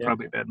 So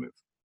probably a bad move.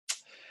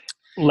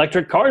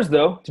 Electric cars,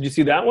 though. Did you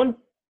see that one?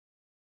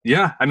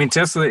 Yeah. I mean,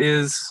 Tesla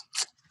is,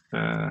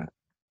 the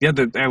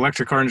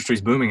electric car industry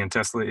is booming, and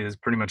Tesla is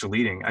pretty much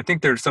leading. I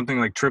think there's something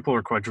like triple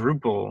or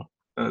quadruple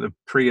the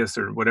Prius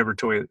or whatever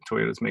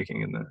Toyota's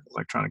making in the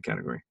electric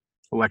category.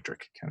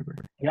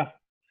 Yeah.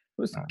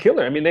 It was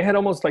killer. I mean, they had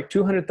almost like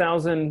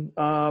 200,000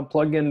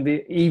 plug-in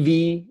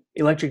EV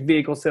electric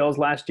vehicle sales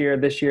last year.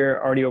 This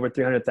year, already over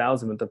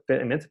 300,000.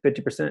 It's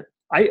 50%.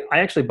 I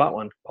actually bought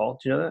one, Paul.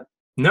 Do you know that?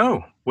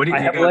 No. What do you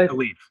got? The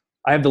Leaf.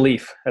 I have the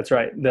Leaf. That's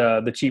right.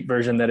 The cheap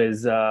version that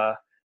is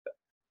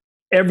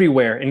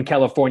everywhere in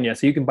California.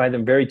 So you can buy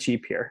them very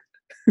cheap here.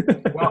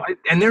 Well,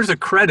 and there's a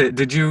credit.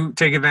 Did you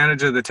take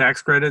advantage of the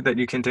tax credit that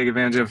you can take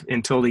advantage of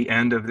until the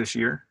end of this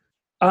year?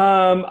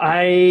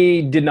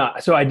 I did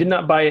not. So I did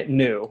not buy it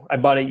new. I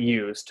bought it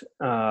used.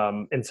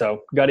 And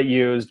so got it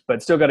used,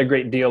 but still got a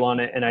great deal on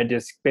it. And I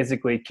just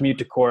basically commute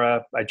to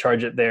Cora. I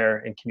charge it there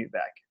and commute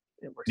back.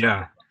 It works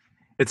out.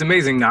 It's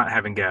amazing not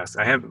having gas.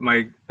 I have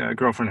my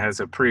girlfriend has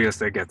a Prius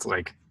that gets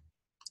like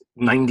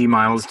 90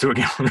 miles to a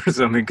gallon or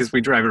something because we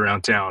drive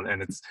around town,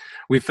 and it's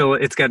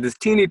got this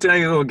teeny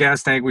tiny little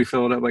gas tank. We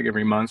fill it up like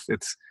every month.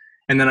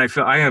 And then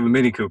I have a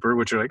Mini Cooper,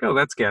 which are like, oh,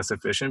 that's gas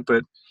efficient,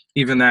 but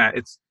even that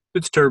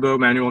it's turbo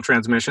manual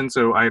transmission.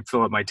 So I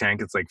fill up my tank.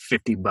 It's like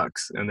 $50,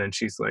 and then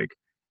she's like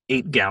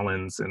 8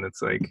 gallons, and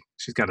it's like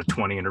she's got a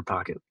 20 in her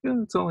pocket. Yeah,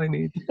 that's all I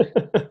need.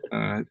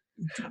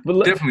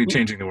 Definitely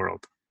changing the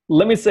world.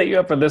 Let me set you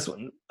up for this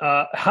one.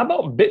 How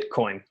about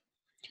Bitcoin?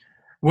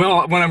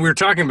 Well, when we were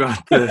talking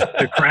about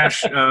the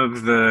crash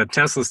of the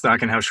Tesla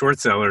stock and how short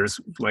sellers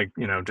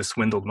just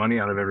swindled money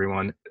out of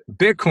everyone,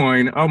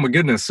 Bitcoin, oh my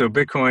goodness. So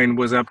Bitcoin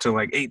was up to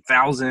like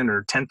 8,000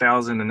 or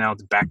 10,000, and now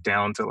it's back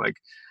down to like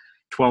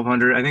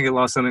 1,200. I think it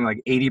lost something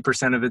like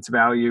 80% of its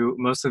value.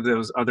 Most of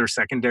those other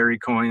secondary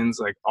coins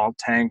like all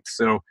tanked.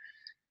 So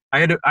I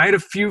had a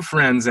few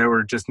friends that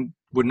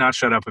would not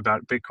shut up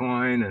about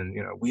Bitcoin, and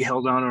we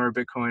held on to our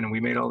Bitcoin and we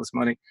made all this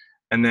money,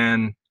 and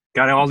then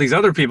got all these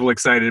other people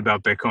excited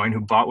about Bitcoin who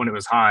bought when it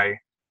was high,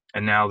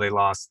 and now they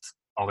lost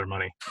all their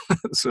money.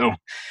 So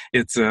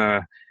it's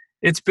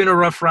been a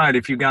rough ride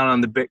if you got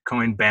on the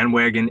Bitcoin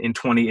bandwagon in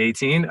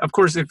 2018. Of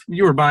course, if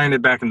you were buying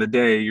it back in the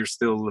day, you're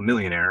still a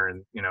millionaire,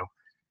 and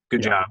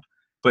good job.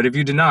 But if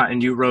you did not,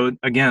 and you wrote,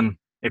 again,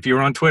 if you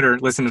were on Twitter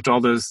listening to all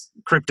those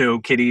crypto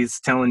kitties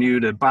telling you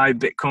to buy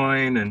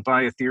Bitcoin and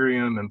buy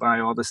Ethereum and buy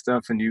all this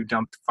stuff, and you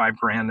dumped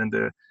 $5,000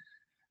 into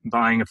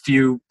buying a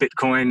few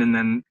Bitcoin, and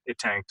then it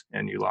tanked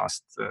and you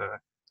lost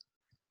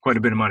quite a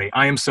bit of money.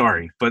 I am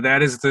sorry, but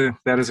that is a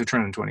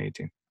trend in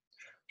 2018.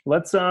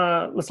 Let's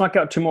knock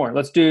out 2 more.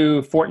 Let's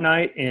do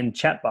Fortnite and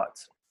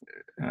chatbots.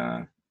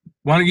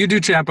 Why don't you do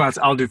chatbots?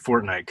 I'll do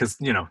Fortnite because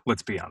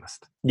let's be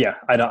honest. Yeah,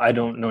 I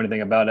don't know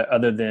anything about it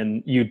other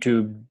than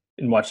YouTube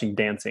and watching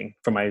dancing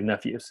for my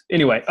nephews.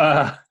 Anyway,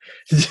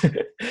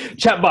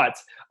 chatbots.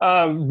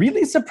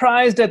 Really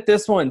surprised at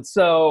this one.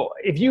 So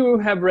if you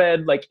have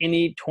read like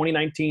any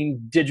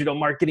 2019 digital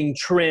marketing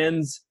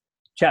trends,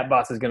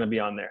 chatbots is going to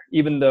be on there.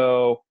 Even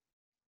though,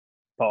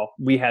 Paul,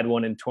 we had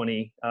one in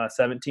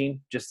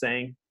 2017, just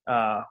saying.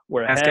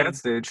 we're Ask ahead. ad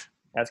stage.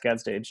 Ask ad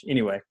stage.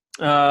 Anyway,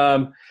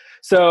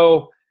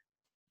 so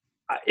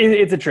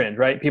it's a trend,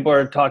 right? People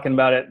are talking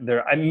about it.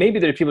 Maybe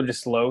there are people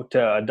just slow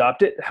to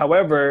adopt it.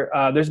 However,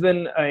 there's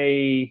been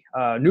a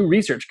new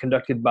research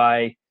conducted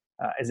by,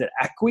 is it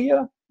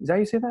Acquia? Is that how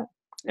you say that?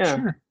 Yeah,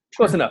 Sure.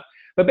 close enough.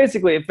 But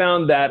basically, it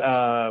found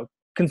that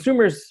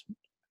consumers,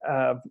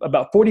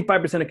 about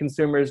 45% of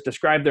consumers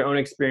describe their own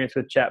experience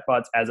with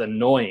chatbots as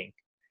annoying,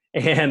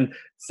 and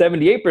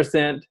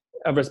 78%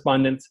 of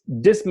respondents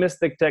dismiss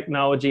the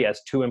technology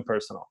as too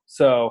impersonal.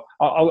 So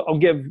I'll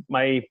give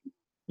my,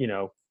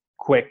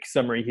 quick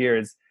summary here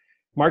is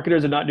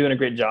marketers are not doing a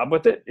great job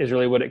with it is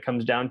really what it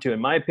comes down to. In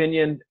my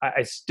opinion,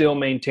 I still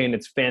maintain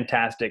it's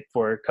fantastic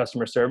for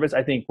customer service.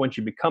 I think once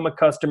you become a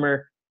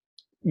customer,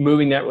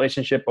 moving that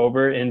relationship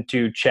over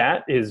into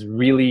chat is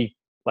really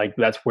like,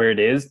 that's where it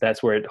is.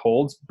 That's where it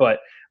holds. But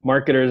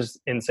marketers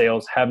in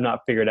sales have not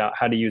figured out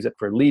how to use it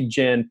for lead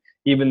gen,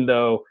 even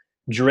though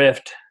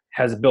Drift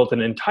has built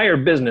an entire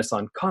business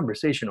on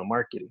conversational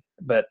marketing.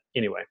 But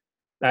anyway,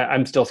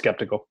 I'm still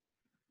skeptical.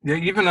 Yeah,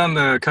 even on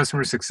the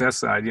customer success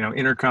side,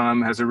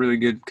 Intercom has a really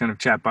good kind of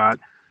chatbot,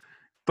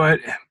 but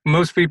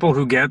most people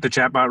who get the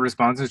chatbot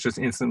responses just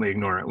instantly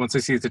ignore it. Once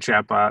they see it's a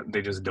chatbot,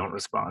 they just don't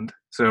respond.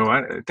 So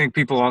I think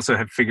people also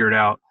have figured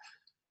out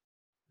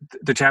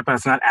the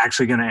chatbot's not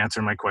actually going to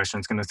answer my question.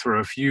 It's going to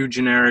throw a few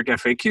generic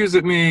FAQs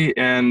at me,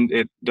 and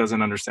it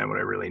doesn't understand what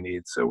I really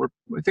need. So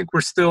I think we're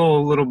still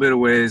a little bit of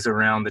ways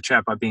around the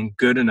chatbot being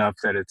good enough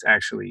that it's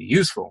actually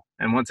useful.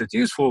 And once it's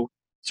useful,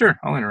 sure,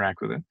 I'll interact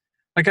with it.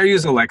 Like I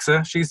use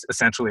Alexa. She's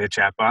essentially a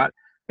chatbot.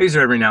 I use her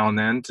every now and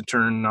then to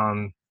turn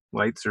on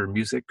lights or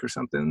music or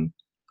something.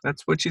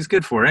 That's what she's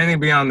good for.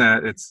 Anything beyond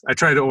that, I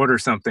try to order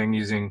something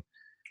using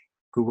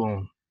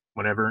Google,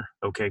 whatever.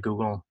 Okay,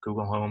 Google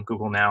Home,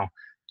 Google Now.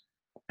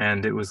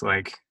 And it was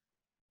like,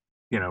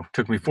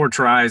 took me 4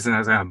 tries, and I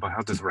was like,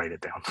 I'll just write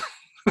it down.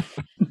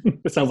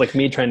 It sounds like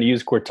me trying to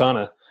use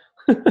Cortana.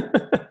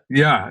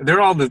 Yeah, I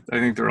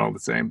think they're all the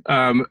same.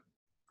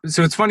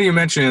 So it's funny you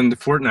mentioned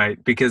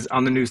Fortnite, because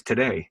on the news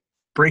today,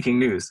 breaking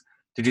news,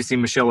 did you see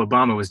Michelle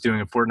Obama was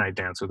doing a Fortnite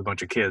dance with a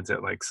bunch of kids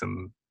at like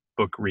some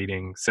book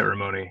reading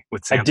ceremony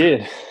with Santa?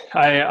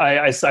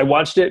 I did. I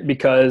watched it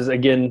because,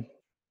 again,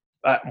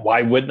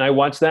 why wouldn't I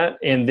watch that?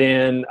 And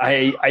then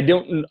I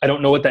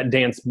don't know what that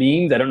dance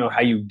means. I don't know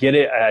how you get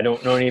it. I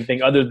don't know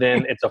anything other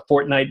than it's a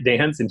Fortnite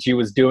dance, and she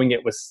was doing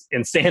it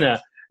and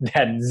Santa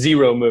had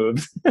 0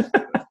 moves.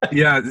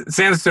 Yeah,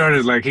 Santa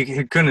started like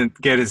he couldn't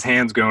get his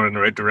hands going in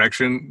the right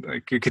direction.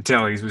 Like you could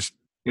tell he was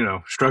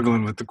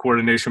struggling with the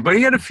coordination, but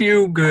he had a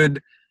few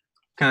good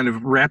kind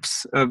of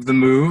reps of the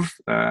move,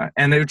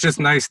 and it was just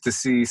nice to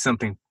see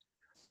something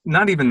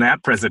not even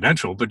that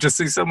presidential, but just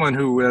see someone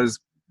who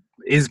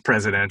is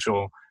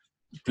presidential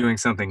doing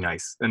something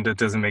nice, and it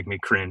doesn't make me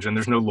cringe, and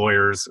there's no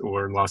lawyers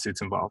or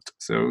lawsuits involved.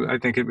 So I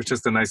think it was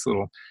just a nice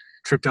little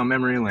trip down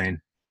memory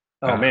lane.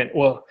 Oh man.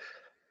 Well,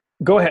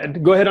 go ahead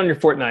on your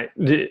Fortnite,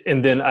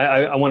 and then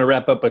I want to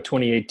wrap up a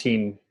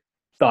 2018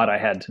 thought I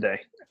had today.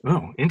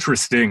 Oh,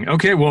 interesting.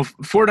 Okay, well,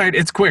 Fortnite,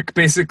 it's quick.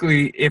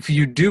 Basically, if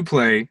you do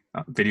play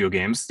video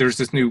games, there's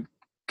this new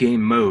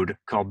game mode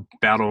called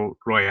Battle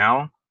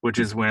Royale, which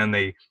is when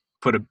they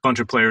put a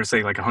bunch of players,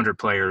 say like 100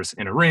 players,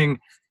 in a ring.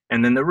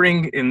 And then the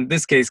ring, in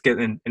this case,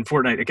 in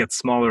Fortnite, it gets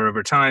smaller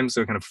over time,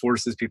 so it kind of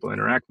forces people to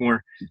interact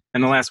more.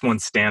 And the last one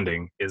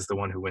standing is the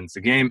one who wins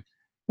the game.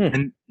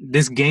 And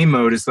this game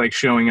mode is like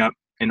showing up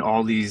in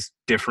all these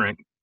different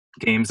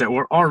games that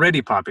were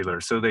already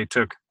popular. So they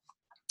took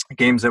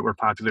games that were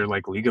popular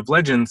like League of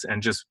Legends,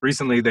 and just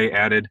recently they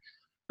added,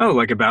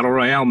 like a Battle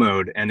Royale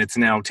mode, and it's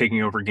now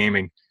taking over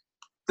gaming.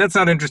 That's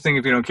not interesting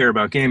if you don't care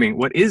about gaming.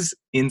 What is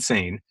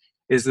insane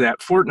is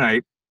that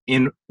Fortnite,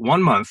 in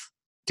 1 month,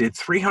 did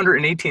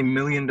 $318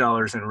 million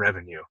in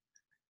revenue.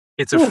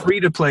 It's a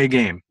free-to-play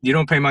game. You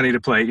don't pay money to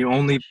play. You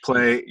only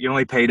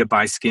pay to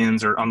buy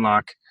skins or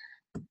unlock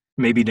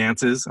maybe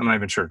dances. I'm not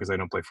even sure because I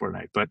don't play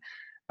Fortnite. But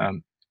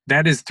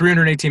that is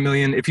 $318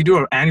 million. If you do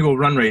an annual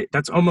run rate,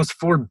 that's almost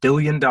 $4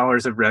 billion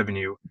of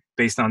revenue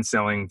based on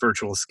selling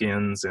virtual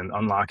skins and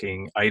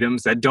unlocking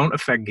items that don't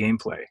affect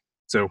gameplay.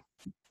 So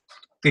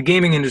the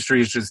gaming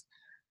industry is just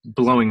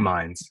blowing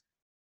minds.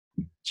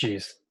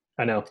 Jeez,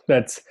 I know.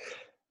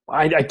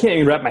 I can't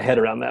even wrap my head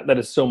around that. That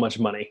is so much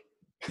money.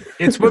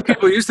 It's what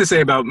people used to say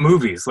about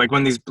movies, like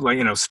when these,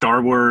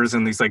 Star Wars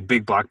and these like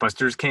big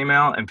blockbusters came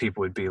out, and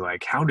people would be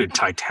like, how did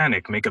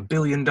Titanic make $1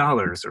 billion?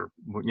 Or,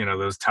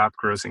 those top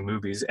grossing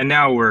movies. And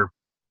now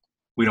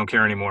we don't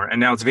care anymore. And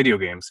now it's video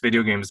games.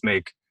 Video games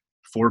make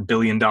 $4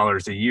 billion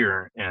a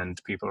year, and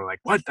people are like,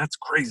 what? That's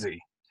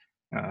crazy.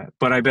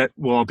 But I bet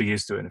we'll all be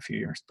used to it in a few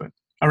years. But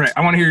all right,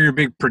 I want to hear your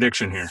big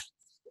prediction here.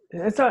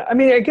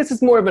 I guess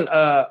it's more of an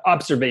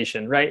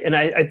observation, right? And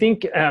I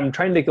think I'm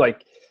trying to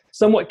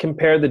somewhat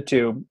compare the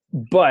two,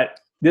 but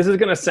this is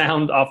going to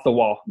sound off the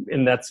wall,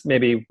 and that's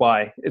maybe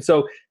why.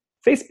 So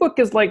Facebook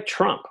is like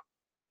Trump.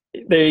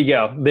 There you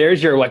go.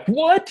 There's your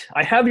what?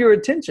 I have your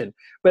attention.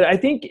 But I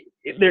think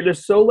they're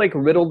so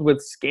riddled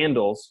with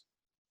scandals,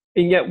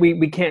 and yet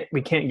we can't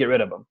get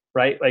rid of them.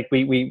 right? Like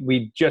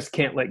we just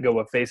can't let go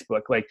of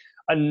Facebook. Like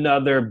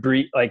another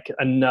breach,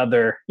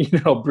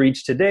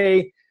 breach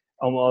today,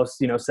 almost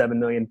 7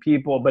 million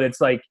people. But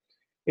it's like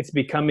it's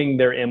becoming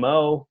their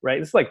MO, right?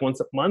 It's like once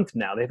a month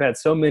now. They've had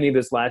so many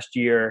this last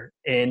year,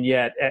 and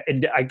yet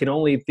I can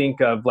only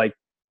think of like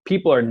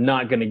people are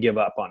not going to give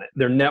up on it.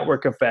 Their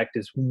network effect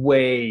is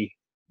way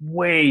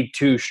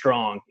too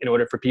strong in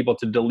order for people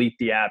to delete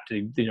the app,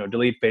 to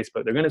delete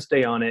Facebook. They're going to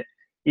stay on it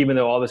even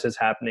though all this is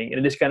happening. And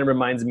it just kind of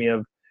reminds me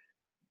of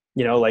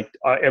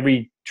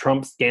every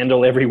Trump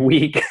scandal every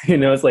week.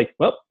 It's like,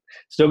 well,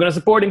 still going to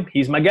support him,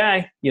 he's my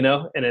guy.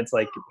 And it's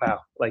like, wow,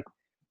 like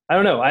I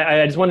don't know.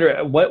 I just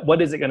wonder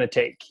what is it going to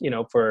take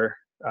for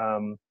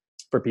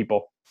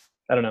people.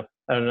 I don't know.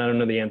 I don't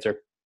know the answer.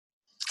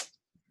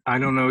 I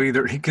don't know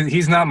either.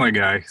 He's not my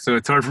guy, so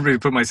it's hard for me to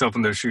put myself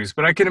in those shoes.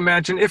 But I can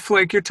imagine if,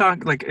 like, you're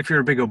talking, like, if you're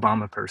a big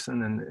Obama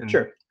person and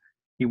sure,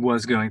 he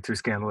was going through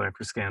scandal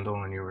after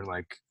scandal, and you were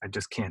like, I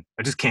just can't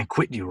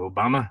quit you,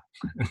 Obama.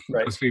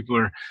 Right. Those people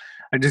are,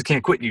 I just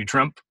can't quit you,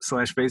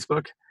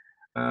 Trump/Facebook.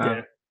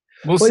 Yeah.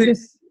 We'll see.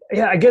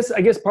 I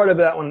guess part of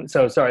that one.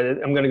 So sorry,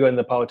 I'm going to go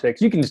into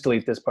politics. You can just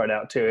delete this part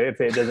out too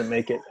if it doesn't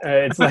make it.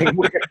 It's like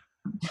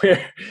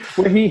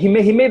where he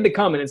made the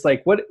comment. It's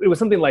like it was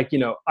something like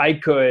I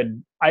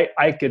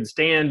could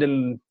stand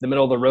in the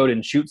middle of the road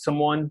and shoot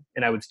someone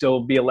and I would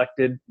still be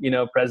elected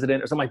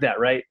president or something like that,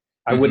 right?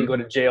 I wouldn't go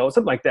to jail,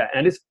 something like that.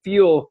 And I just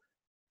feel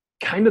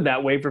kind of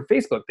that way for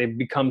Facebook. They've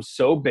become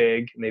so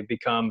big and they've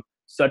become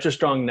such a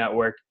strong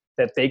network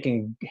that they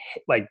can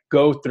like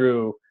go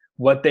through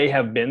what they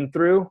have been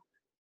through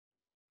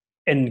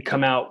and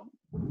come out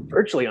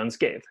virtually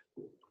unscathed.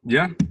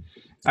 Yeah.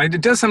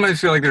 It does sometimes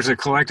feel like there's a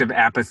collective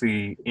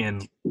apathy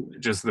in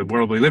just the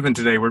world we live in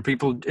today where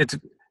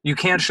you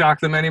can't shock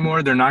them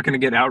anymore. They're not going to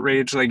get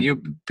outraged. Like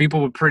people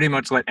would pretty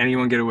much let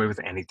anyone get away with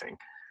anything.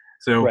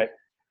 So right.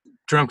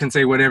 Trump can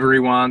say whatever he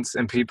wants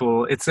and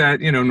people, it's that,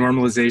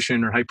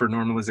 normalization or hyper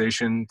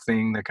normalization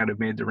thing that kind of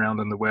made the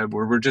round on the web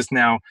where we're just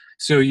now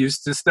so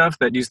used to stuff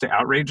that used to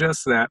outrage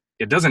us that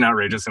it doesn't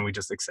outrage us and we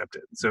just accept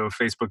it. So if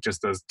Facebook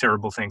just does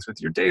terrible things with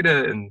your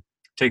data and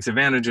takes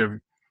advantage of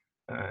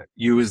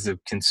you as the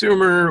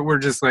consumer, we're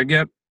just like,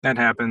 yep, that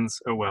happens.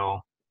 Oh,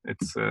 well,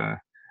 it's, I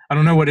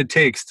don't know what it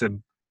takes to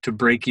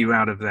break you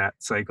out of that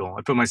cycle.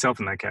 I put myself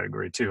in that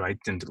category too. I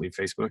didn't delete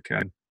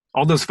Facebook.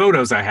 All those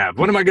photos I have.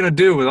 What am I going to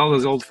do with all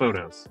those old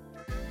photos?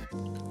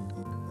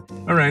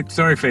 All right.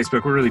 Sorry,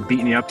 Facebook. We're really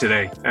beating you up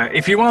today.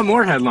 If you want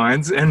more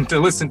headlines and to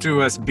listen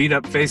to us beat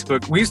up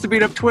Facebook, we used to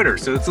beat up Twitter,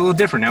 so it's a little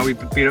different. Now we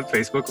beat up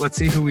Facebook. Let's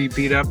see who we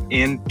beat up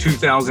in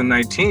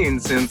 2019,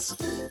 since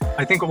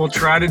I think we'll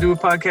try to do a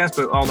podcast,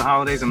 but all the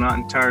holidays, I'm not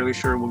entirely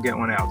sure we'll get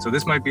one out. So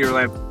this might be our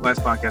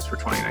last podcast for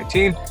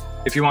 2019.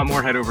 If you want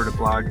more, head over to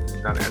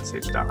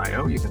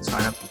blog.adstage.io. You can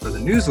sign up for the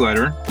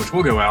newsletter, which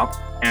will go out,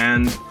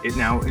 and it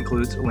now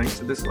includes a link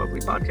to this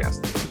lovely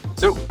podcast.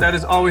 So that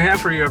is all we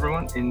have for you,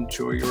 everyone.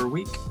 Enjoy your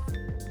week.